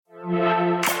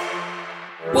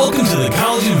Welcome to the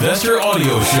College Investor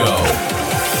Audio Show,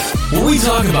 where we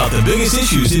talk about the biggest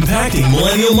issues impacting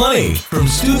millennial money, from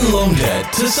student loan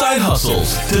debt to side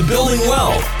hustles to building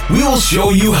wealth. We will show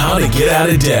you how to get out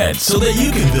of debt so that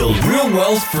you can build real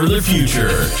wealth for the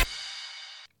future.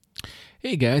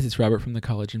 Hey guys, it's Robert from the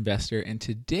College Investor, and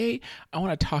today I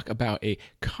want to talk about a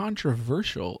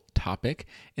controversial topic,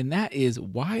 and that is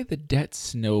why the debt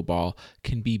snowball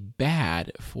can be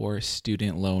bad for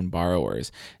student loan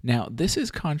borrowers. Now, this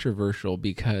is controversial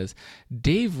because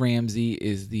Dave Ramsey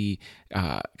is the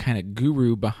kind of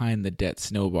guru behind the debt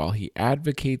snowball. He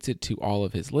advocates it to all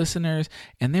of his listeners,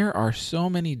 and there are so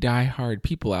many diehard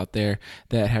people out there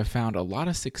that have found a lot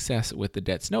of success with the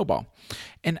debt snowball.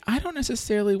 And I don't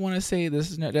necessarily want to say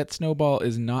debt snowball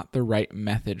is not the right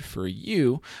method for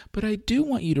you, but I do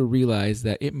want you to realize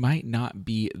that it might not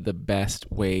be the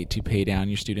best way to pay down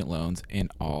your student loans in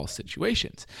all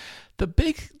situations. The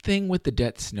big thing with the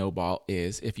debt snowball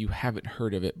is, if you haven't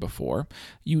heard of it before,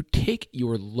 you take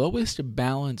your lowest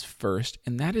balance first,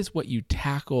 and that is what you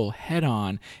tackle head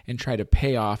on and try to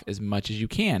pay off as much as you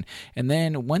can. And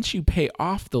then once you pay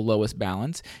off the lowest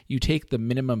balance, you take the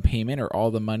minimum payment or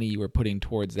all the money you were putting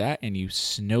towards that and you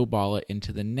snowball it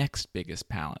into the next biggest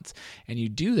balance. And you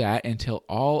do that until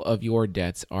all of your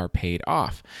debts are paid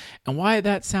off. And why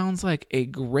that sounds like a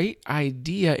great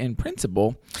idea in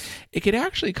principle, it could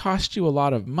actually cost you a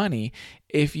lot of money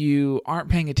if you aren't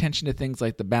paying attention to things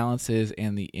like the balances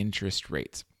and the interest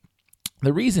rates.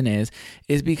 The reason is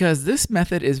because this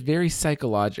method is very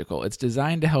psychological. It's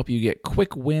designed to help you get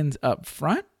quick wins up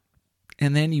front,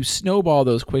 and then you snowball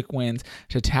those quick wins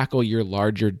to tackle your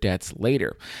larger debts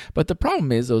later. But the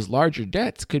problem is those larger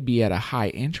debts could be at a high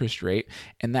interest rate,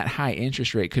 and that high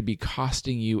interest rate could be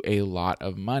costing you a lot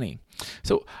of money.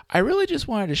 So I really just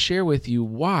wanted to share with you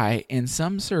why, in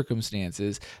some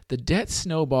circumstances, the debt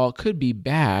snowball could be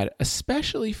bad,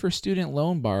 especially for student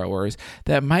loan borrowers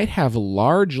that might have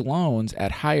large loans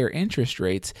at higher interest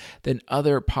rates than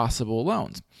other possible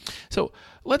loans. So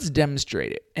let's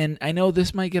demonstrate it. And I know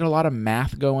this might get a lot of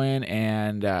math going,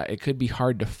 and it could be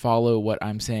hard to follow what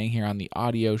I'm saying here on the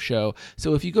audio show.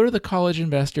 So if you go to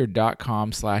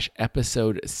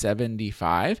thecollegeinvestor.com/episode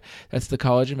 75, that's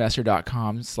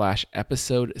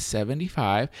thecollegeinvestor.com/episode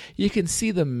 75, you can see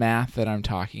the math that I'm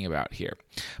talking about here.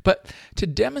 But to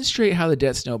demonstrate how the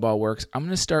debt snowball works, I'm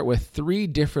going to start with 3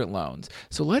 different loans.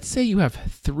 So let's say you have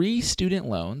 3 student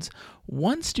loans.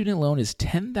 One student loan is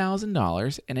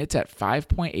 $10,000 and it's at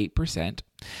 5.8%.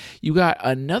 You got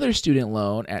another student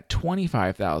loan at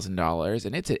 $25,000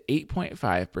 and it's at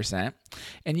 8.5%.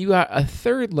 And you got a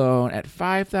third loan at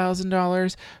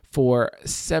 $5,000 for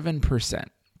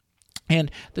 7%.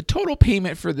 And the total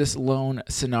payment for this loan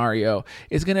scenario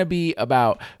is going to be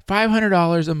about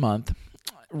 $500 a month,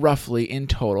 roughly in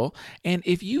total. And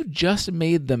if you just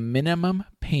made the minimum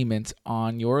payments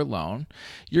on your loan,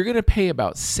 you're going to pay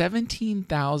about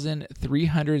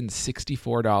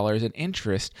 $17,364 in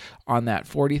interest on that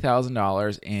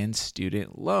 $40,000 in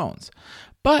student loans.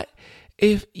 But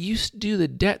if you do the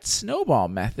debt snowball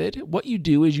method, what you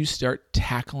do is you start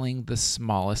tackling the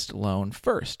smallest loan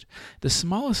first. The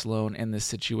smallest loan in this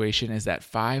situation is that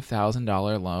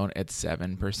 $5,000 loan at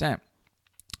 7%.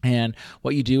 And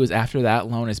what you do is, after that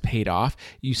loan is paid off,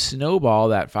 you snowball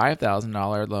that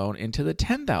 $5,000 loan into the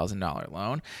 $10,000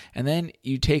 loan, and then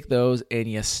you take those and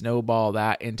you snowball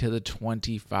that into the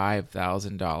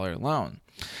 $25,000 loan.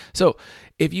 So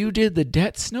if you did the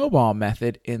debt snowball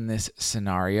method in this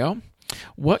scenario,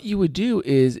 what you would do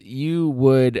is you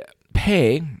would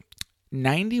pay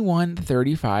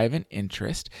 $91.35 in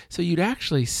interest, so you'd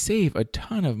actually save a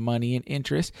ton of money in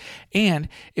interest, and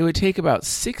it would take about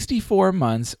 64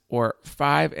 months or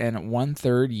 5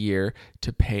 1/3 year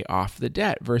to pay off the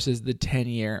debt versus the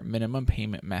 10-year minimum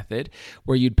payment method,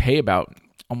 where you'd pay about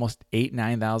almost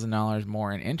 $9,000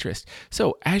 more in interest.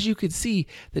 So as you can see,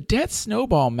 the debt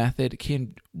snowball method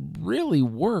can really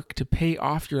work to pay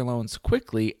off your loans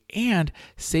quickly and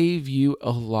save you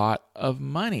a lot of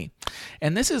money.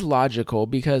 And this is logical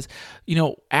because,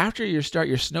 after you start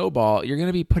your snowball, you're going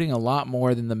to be putting a lot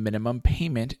more than the minimum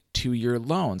payment to your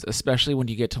loans, especially when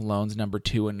you get to loans number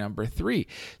 2 and number 3.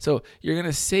 So you're going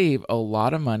to save a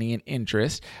lot of money in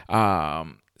interest.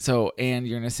 And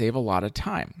you're going to save a lot of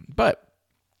time. But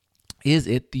is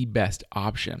it the best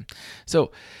option?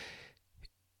 So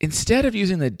instead of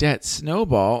using the debt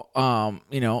snowball,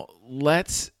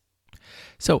 let's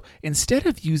So instead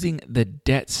of using the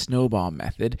debt snowball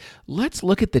method, let's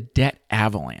look at the debt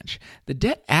avalanche. The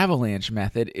debt avalanche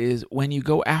method is when you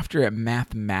go after it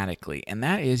mathematically, and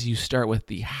that is you start with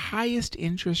the highest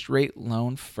interest rate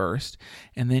loan first,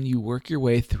 and then you work your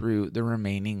way through the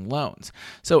remaining loans.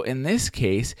 So in this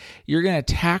case, you're going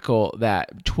to tackle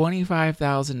that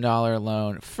 $25,000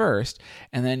 loan first,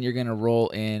 and then you're going to roll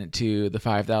into the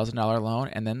 $5,000 loan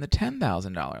and then the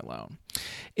 $10,000 loan.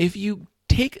 If you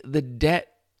take the debt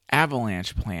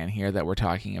avalanche plan here that we're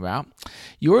talking about,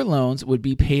 your loans would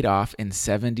be paid off in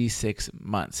 76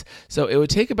 months. So it would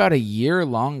take about a year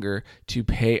longer to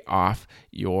pay off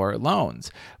your loans.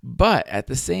 But at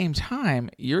the same time,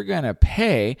 you're going to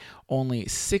pay only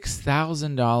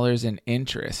 $6,000 in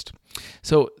interest.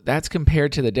 So that's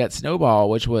compared to the debt snowball,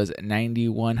 which was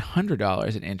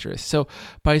 $9,100 in interest. So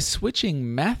by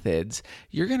switching methods,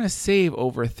 you're going to save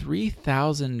over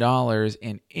 $3,000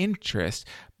 in interest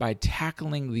by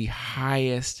tackling the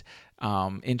highest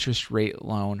interest rate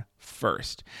loan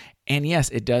first. And yes,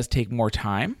 it does take more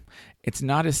time. It's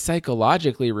not as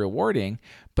psychologically rewarding,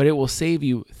 but it will save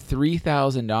you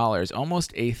 $3,000,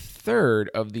 almost a third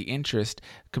of the interest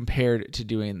compared to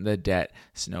doing the debt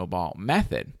snowball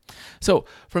method. So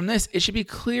from this, it should be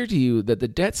clear to you that the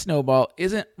debt snowball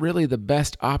isn't really the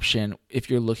best option if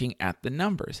you're looking at the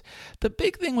numbers. The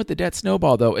big thing with the debt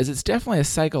snowball, though, is it's definitely a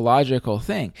psychological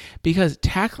thing, because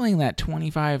tackling that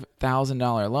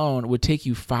 $25,000 loan would take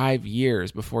you 5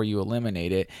 years before you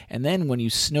eliminate it. And then when you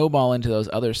snowball into those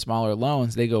other smaller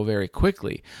loans, they go very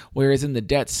quickly. Whereas in the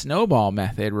debt snowball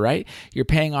method, right, you're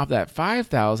paying off that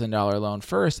 $5,000 loan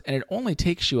first, and it only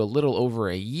takes you a little over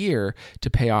a year to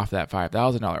pay off that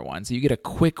 $5,000 one. So you get a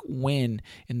quick win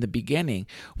in the beginning,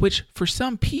 which for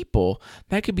some people,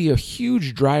 that could be a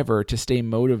huge driver to stay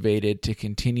motivated to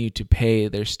continue to pay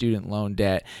their student loan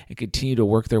debt and continue to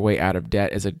work their way out of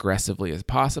debt as aggressively as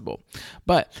possible.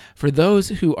 But for those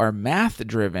who are math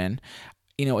driven,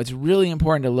 it's really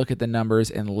important to look at the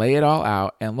numbers and lay it all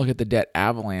out and look at the debt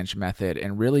avalanche method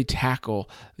and really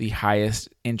tackle the highest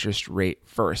interest rate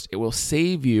first. It will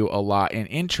save you a lot in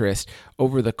interest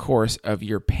over the course of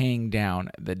your paying down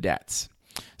the debts.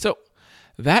 So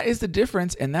that is the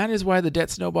difference, and that is why the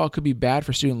debt snowball could be bad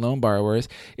for student loan borrowers.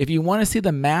 If you want to see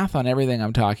the math on everything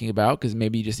I'm talking about, because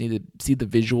maybe you just need to see the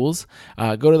visuals,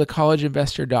 go to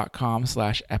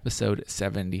thecollegeinvestor.com/episode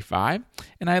 75,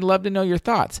 and I'd love to know your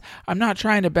thoughts. I'm not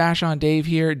trying to bash on Dave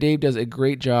here. Dave does a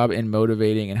great job in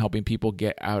motivating and helping people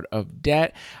get out of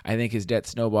debt. I think his debt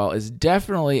snowball is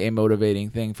definitely a motivating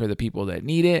thing for the people that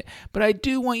need it, but I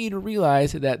do want you to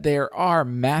realize that there are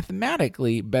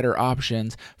mathematically better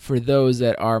options for those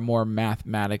that are more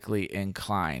mathematically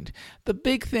inclined. The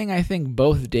big thing I think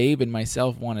both Dave and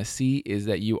myself want to see is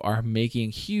that you are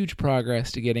making huge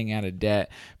progress to getting out of debt,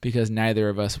 because neither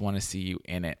of us want to see you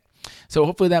in it. So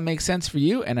hopefully that makes sense for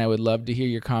you, and I would love to hear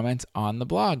your comments on the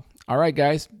blog. All right,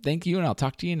 guys, thank you, and I'll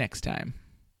talk to you next time.